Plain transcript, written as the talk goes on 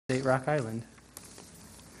Rock Island.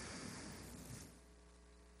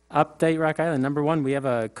 Update Rock Island. Number one, we have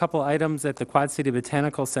a couple items at the Quad City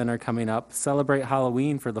Botanical Center coming up. Celebrate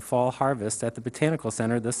Halloween for the fall harvest at the Botanical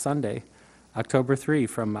Center this Sunday, October 3,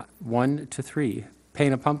 from 1 to 3.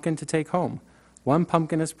 Paint a pumpkin to take home. One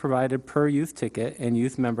pumpkin is provided per youth ticket and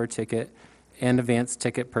youth member ticket and advance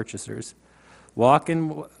ticket purchasers.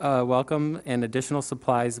 Walk-in welcome and additional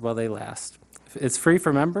supplies while they last. It's free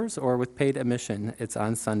for members or with paid admission. It's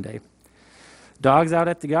on Sunday. Dogs out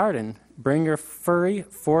at the garden. Bring your furry,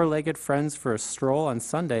 four-legged friends for a stroll on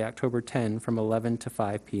Sunday, October 10, from 11 to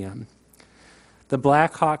 5 p.m. The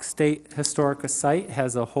Black Hawk State Historic Site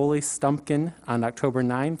has a Holy Stumpkin on October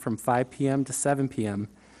 9 from 5 p.m. to 7 p.m.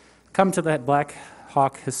 Come to the Black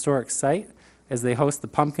Hawk Historic Site as they host the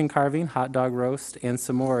pumpkin carving, hot dog roast, and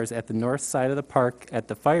s'mores at the north side of the park at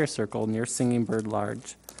the Fire Circle near Singing Bird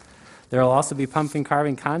Lodge. There will also be pumpkin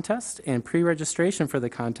carving contest, and pre-registration for the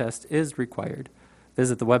contest is required.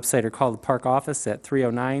 Visit the website or call the park office at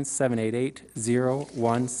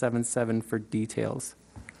 309-788-0177 for details.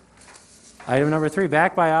 Item number 3,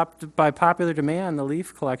 back by popular demand, the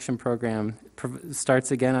leaf collection program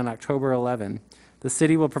starts again on October 11. The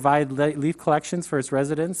city will provide leaf collections for its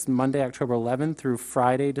residents Monday, October 11 through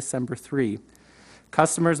Friday, December 3.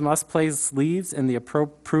 Customers must place leaves in the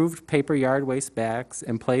approved paper yard waste bags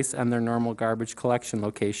and place on their normal garbage collection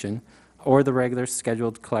location or the regular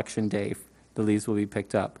scheduled collection day. The leaves will be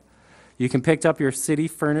picked up. You can pick up your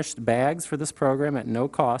city-furnished bags for this program at no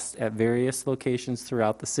cost at various locations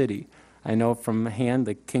throughout the city. I know from hand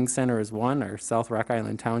the King Center is one, or South Rock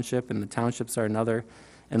Island Township, and the townships are another,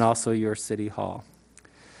 and also your city hall.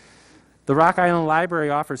 The Rock Island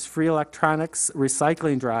Library offers free electronics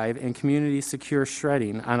recycling drive and community secure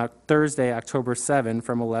shredding on Thursday, October 7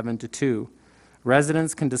 from 11 to 2.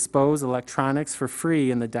 Residents can dispose electronics for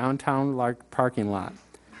free in the downtown parking lot.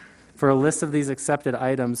 For a list of these accepted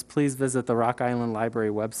items, please visit the Rock Island Library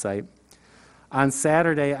website. On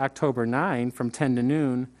Saturday, October 9 from 10 to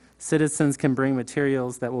noon, citizens can bring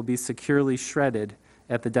materials that will be securely shredded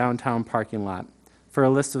at the downtown parking lot. For a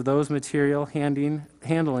list of those material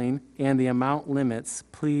handling and the amount limits,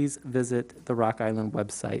 please visit the Rock Island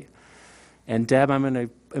website. And Deb, I'm going to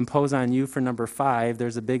impose on you for number 5.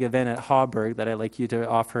 There's a big event at Hauberg that I'd like you to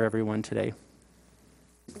offer everyone today.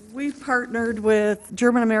 We've partnered with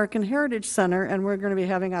German American Heritage Center, and we're going to be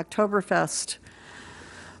having Oktoberfest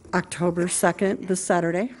October 2nd, this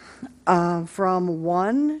Saturday, from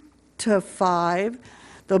 1 to 5.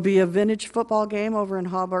 There'll be a vintage football game over in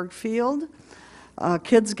Hauberg Field,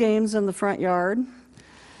 kids' games in the front yard,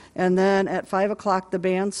 and then at 5 o'clock the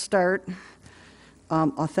bands start,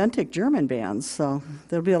 authentic German bands, so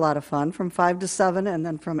there'll be a lot of fun from 5 to 7 and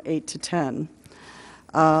then from 8 to 10.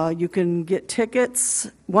 You can get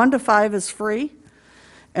tickets. 1 to 5 is free,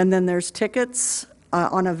 and then there's tickets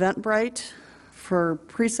on Eventbrite for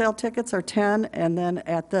pre-sale tickets are 10, and then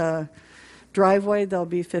at the driveway there'll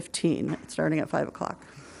be 15, starting at 5 o'clock.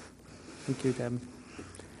 Thank you, Deb.